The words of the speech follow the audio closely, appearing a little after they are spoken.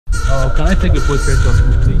Can I take a portrait of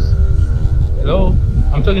you, please? Hello?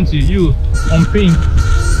 I'm talking to you on ping.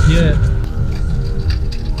 Yeah.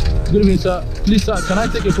 Good evening, sir. Please, sir, can I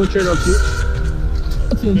take a portrait of you?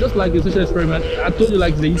 Just like a social experiment. I told you,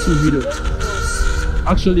 like, the YouTube video.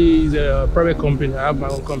 Actually, it's a private company. I have my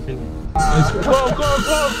own company. Come.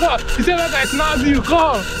 He said that I snapped you.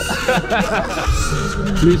 Come.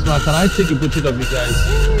 Please, man, can I take a portrait of you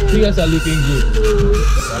guys? You guys are looking good.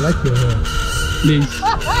 I like your hair. Please.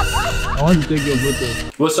 I want to take your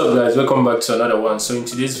photo. What's up, guys? Welcome back to another one. So in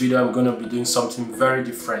today's video, I'm going to be doing something very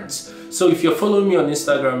different. So if you're following me on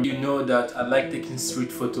Instagram, you know that I like taking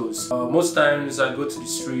street photos. Most times I go to the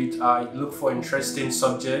street, I look for interesting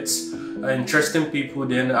subjects, interesting people,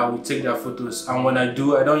 then I will take their photos. And when I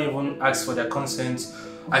do, I don't even ask for their consent.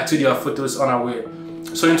 I take their photos unaware.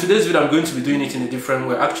 So in today's video, I'm going to be doing it in a different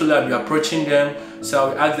way. Actually, I'll be approaching them, so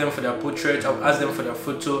I'll ask them for their portrait, I'll ask them for their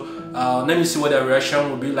photo. Let me see what their reaction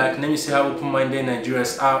will be like. Let me see how open-minded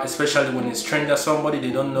Nigerians are, especially when a stranger, somebody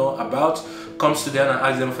they don't know about, comes to them and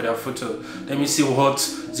asks them for their photo. Let me see what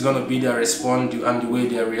is going to be their response and the way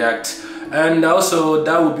they react. And also,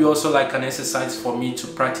 that would be also like an exercise for me to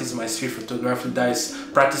practice my street photography. That is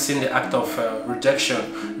practicing the act of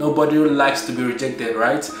rejection. Nobody likes to be rejected,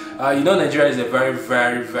 right? You know, Nigeria is a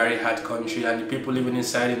very hard country, and the people living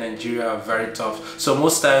inside in Nigeria are very tough. So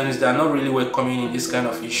most times they are not really welcoming in this kind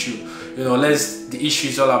of issue. You know, unless the issue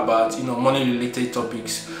is all about, you know, money related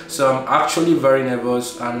topics. So I'm actually very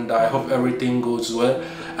nervous, and I hope everything goes well,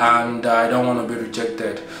 and I don't want to be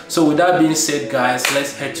rejected. So with that being said, guys,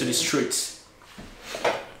 let's head to the streets.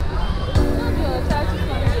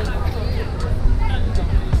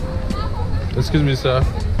 Excuse me, sir.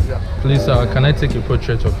 Yeah. Please, can I take a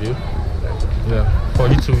portrait of you? Yeah, for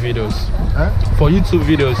YouTube videos. Huh? For YouTube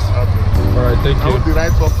videos. Okay. All right, thank you. The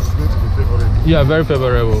right talk is going to be favorable. Yeah, very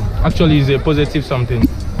favorable. Actually, it's a positive something.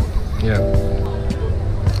 Yeah.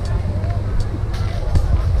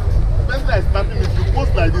 The person that is starting, if you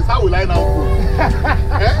post like this, how will I now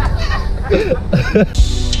post?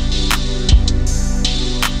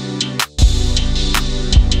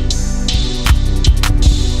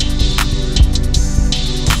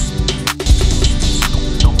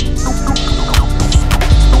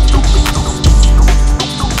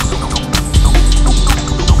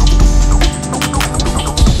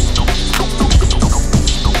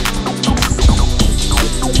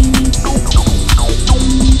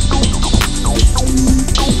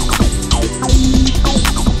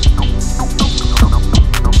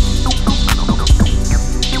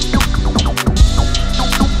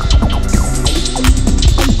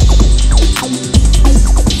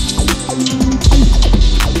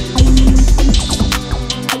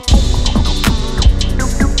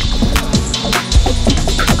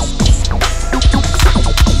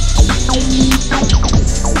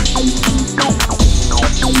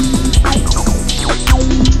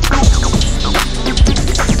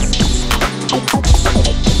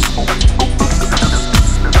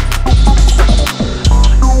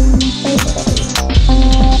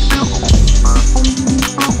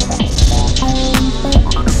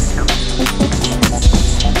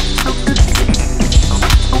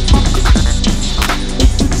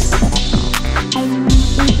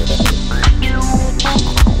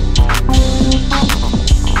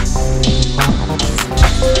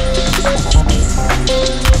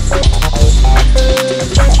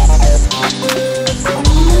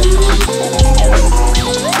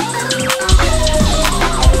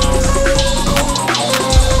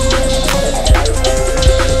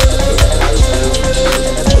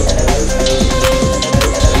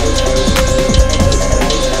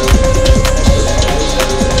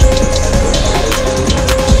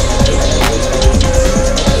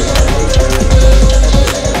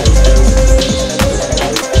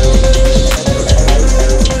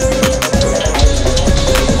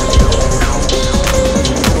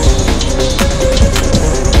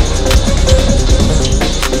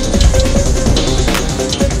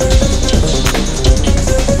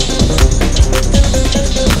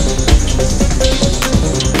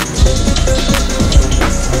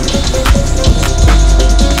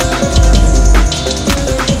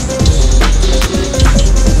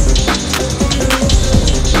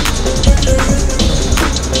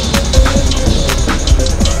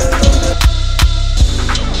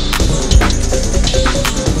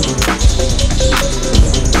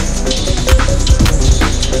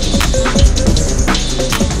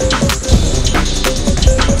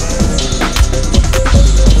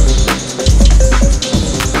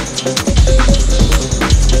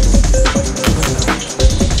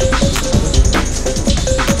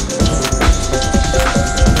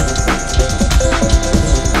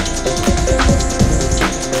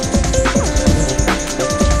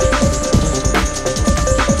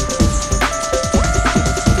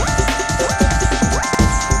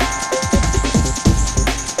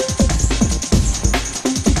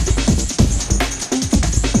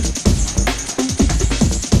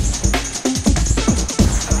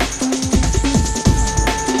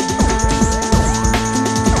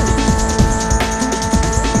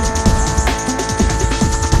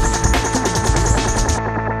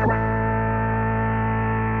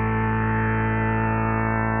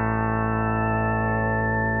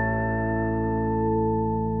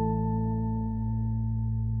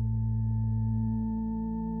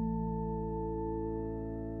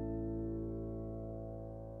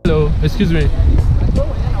 Hello, excuse me.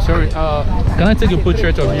 Sorry, can I take a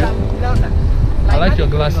portrait of you? I like your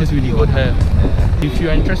glasses with the good hair. If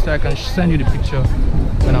you're interested, I can send you the picture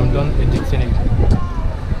when I'm done editing it.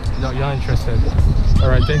 No, you're not interested.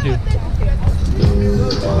 Alright, thank you.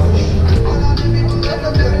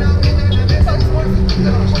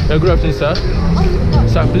 Good afternoon, sir.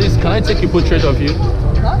 Sir, please, can I take a portrait of you?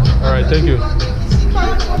 Alright, thank you.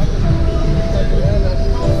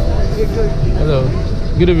 Hello.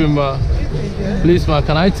 Good evening, ma. Please, ma,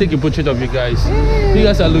 can I take a portrait of you guys? You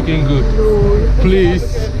guys are looking good. Please.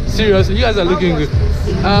 Seriously, you guys are looking good.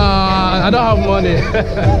 I don't have money.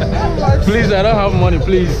 Please, I don't have money,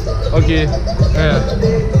 please. Okay. Yeah.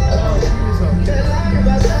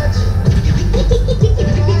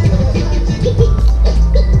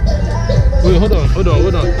 Wait, hold on.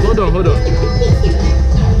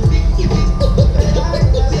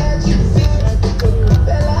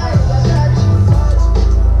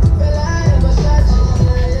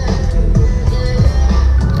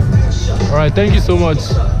 Alright, thank you so much.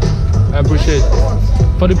 I appreciate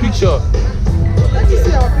it. For the picture. Let me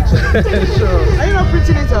see our picture. Sure. Are you not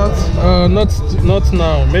printing it out? Not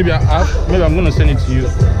now. Maybe I'm gonna send it to you.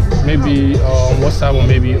 Maybe on WhatsApp or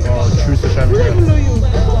maybe through social media. I don't even know you.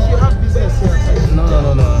 You have business here.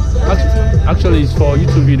 No. Actually, it's for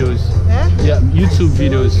YouTube videos. Eh? Yeah, YouTube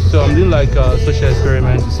videos. So I'm doing like a social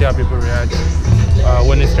experiment to see how people react.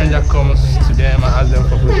 When a stranger comes to them, I ask them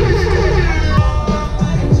for photos.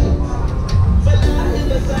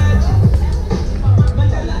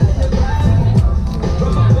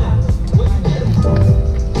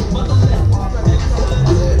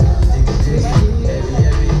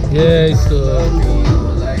 Yes,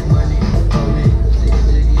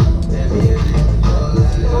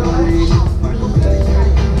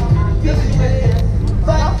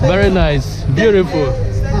 very nice, beautiful.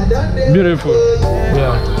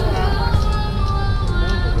 Yeah.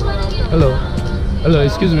 Hello,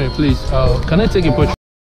 excuse me, please. Can I take a picture?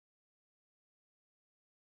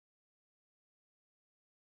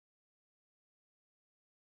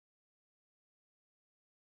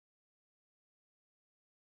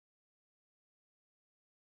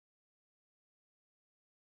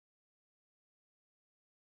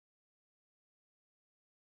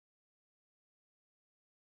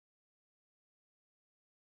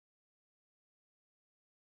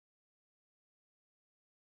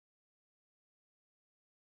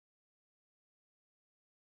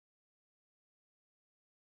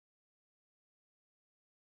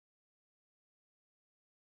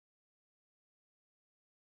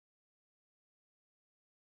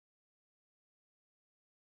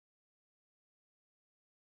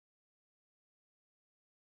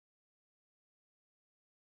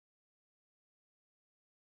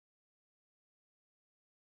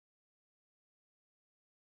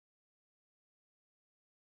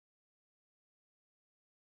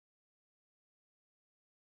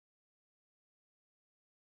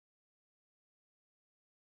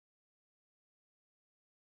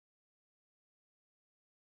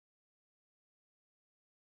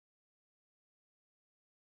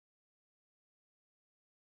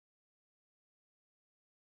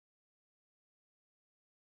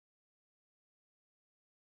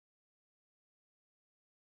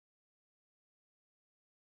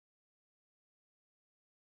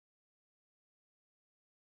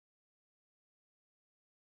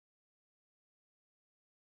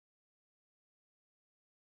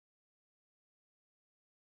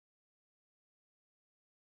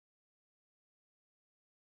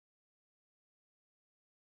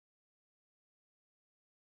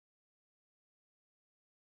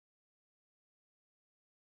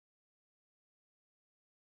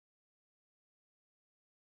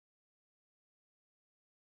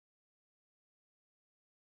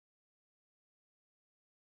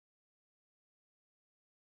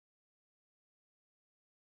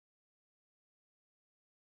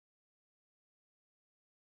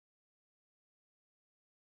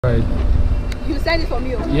 Right. You send it for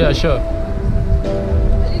me? Yeah, sure.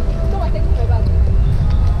 Someone take my bag.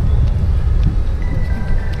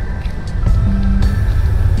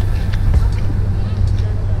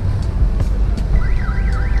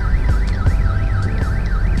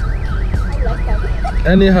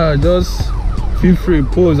 Anyhow, just feel free,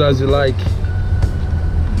 pose as you like.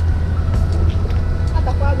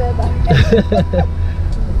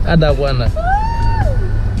 Ada one.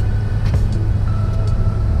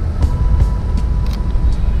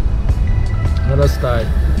 Another style.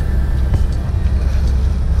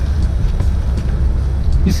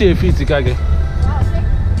 You see a feet, Kage?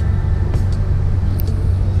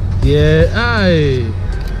 Yeah, aye.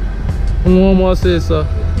 One more say so.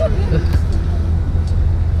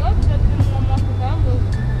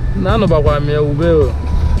 None of our me will.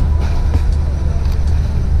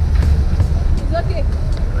 It's okay.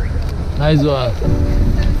 Nice one.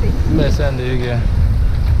 Let's send it again.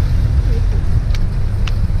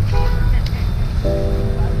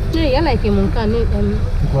 Yeah, I like him. You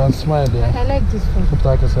can smile there. I like this one.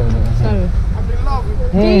 Sorry.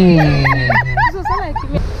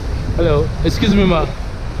 Hello, excuse me, ma.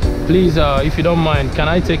 Please, if you don't mind, can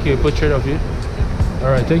I take a portrait of you?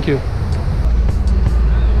 Alright, thank you.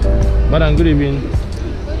 Madam, good evening.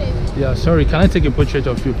 Yeah, sorry, can I take a portrait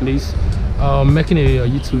of you, please? Making a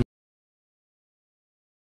YouTube.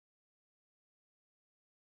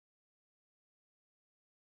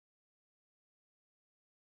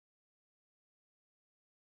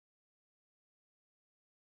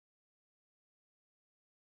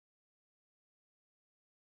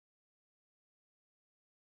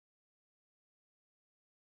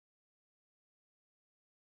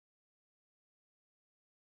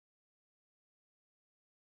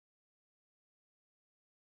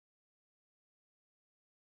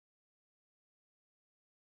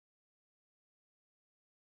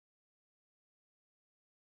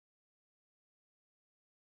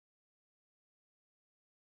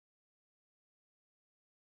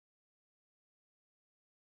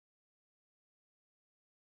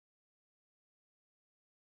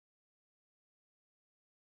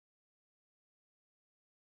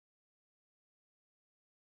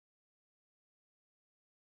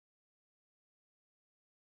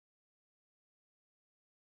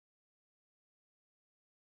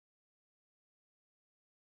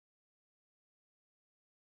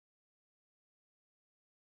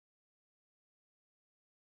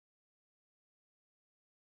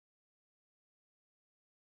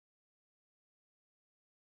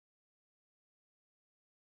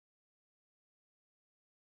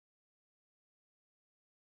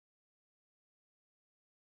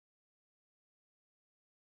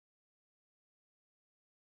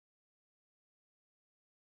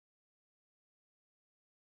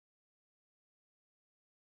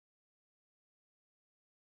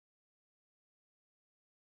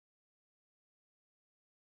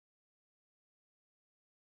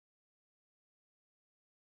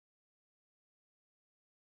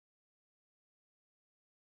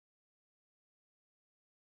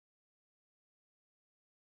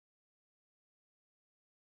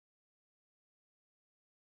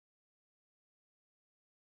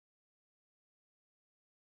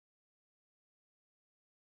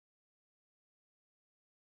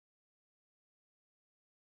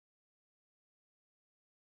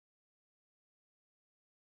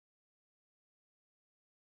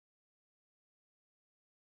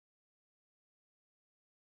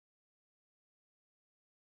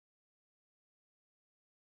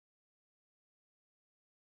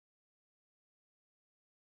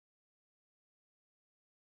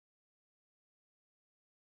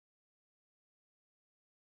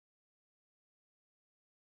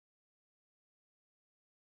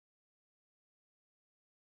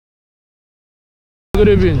 Good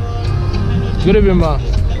evening. Good evening, ma.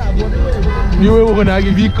 You were going to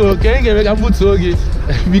give Vico. Can you get a foot so good?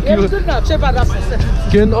 Vico.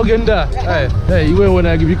 Can Ogenda? Hey, you were going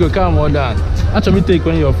to give Vico. Come on down. Actually, take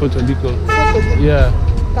one of your photo, Vico. Yeah.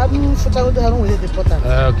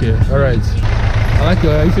 Okay, alright. I like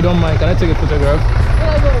if you don't mind, can I take a photograph?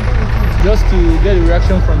 Just to get a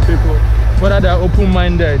reaction from people, whether they're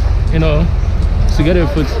open-minded, you know, to get a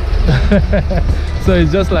photo. So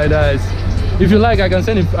it's just like that. If you like, I can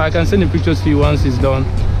send the pictures to you once it's done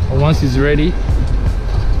or once it's ready.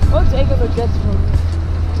 What are you going to get from me?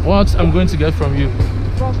 What I'm going to get from you?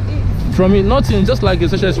 From it? From it, nothing, just like a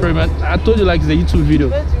social experiment. I told you, like, it's a YouTube video.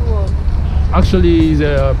 Where do you want? Actually, it's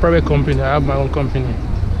a private company. I have my own company.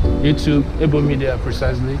 YouTube, Eboh Media,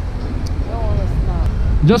 precisely. I don't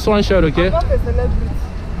understand. Just one shot, okay? I'm not a celebrity.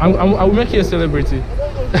 I will make you a celebrity.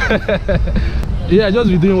 Yeah, just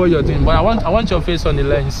be doing what you're doing. But I want your face on the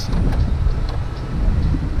lens.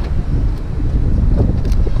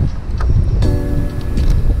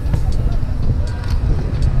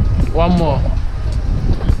 One more.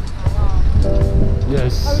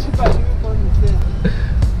 Yes. How many people are doing for me?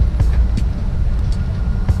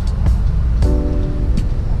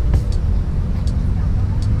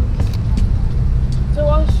 So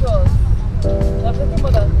one shot. You're taking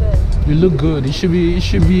more than 10. You look good. It should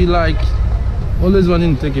be like always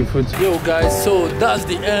wanting to take a photo. Yo guys, so that's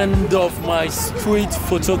the end of my street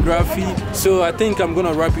photography. So I think I'm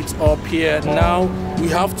gonna wrap it up here. Now we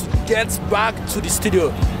have to get back to the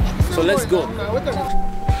studio. So let's go.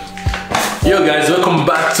 Yo guys, welcome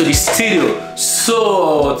back to the studio.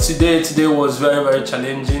 So today was very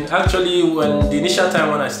challenging. Actually, when the initial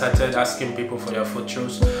time when I started asking people for their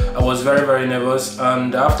photos, I was very nervous,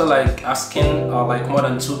 and after like asking like more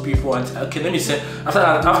than 2 people, and okay, let me say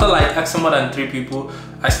after like asking more than 3 people,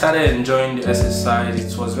 I started enjoying the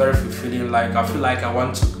exercise. It was very fulfilling. Like I feel like I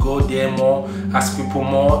want to go there more, ask people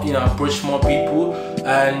more, you know, approach more people,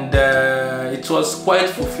 and it was quite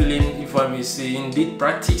fulfilling, if I may say. Indeed,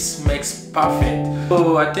 practice makes perfect.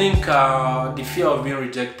 So I think the fear of being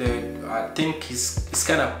rejected, I think is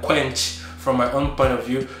kind of quenched from my own point of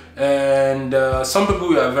view. And some people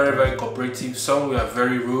were very cooperative, some were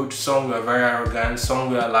very rude, some were very arrogant,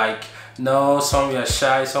 some were like no, some were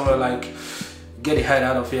shy, some were like get the head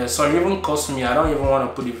out of here. So it even cost me. I don't even want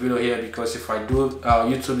to put the video here because if I do,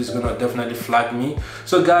 YouTube is gonna definitely flag me.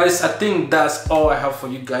 So guys, I think that's all I have for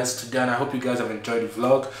you guys today, and I hope you guys have enjoyed the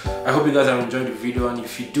vlog. I hope you guys have enjoyed the video, and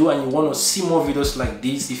if you do and you want to see more videos like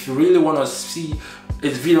this, if you really want to see a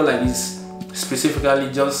video like this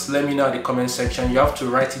specifically, just let me know in the comment section. You have to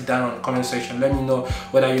write it down on the comment section. Let me know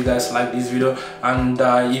whether you guys like this video, and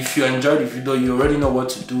if you enjoyed the video, you already know what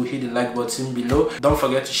to do. Hit the like button below. Don't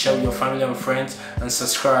forget to share with your family and friends, and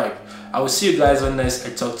subscribe. I will see you guys when next I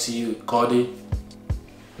talk to you. Cody.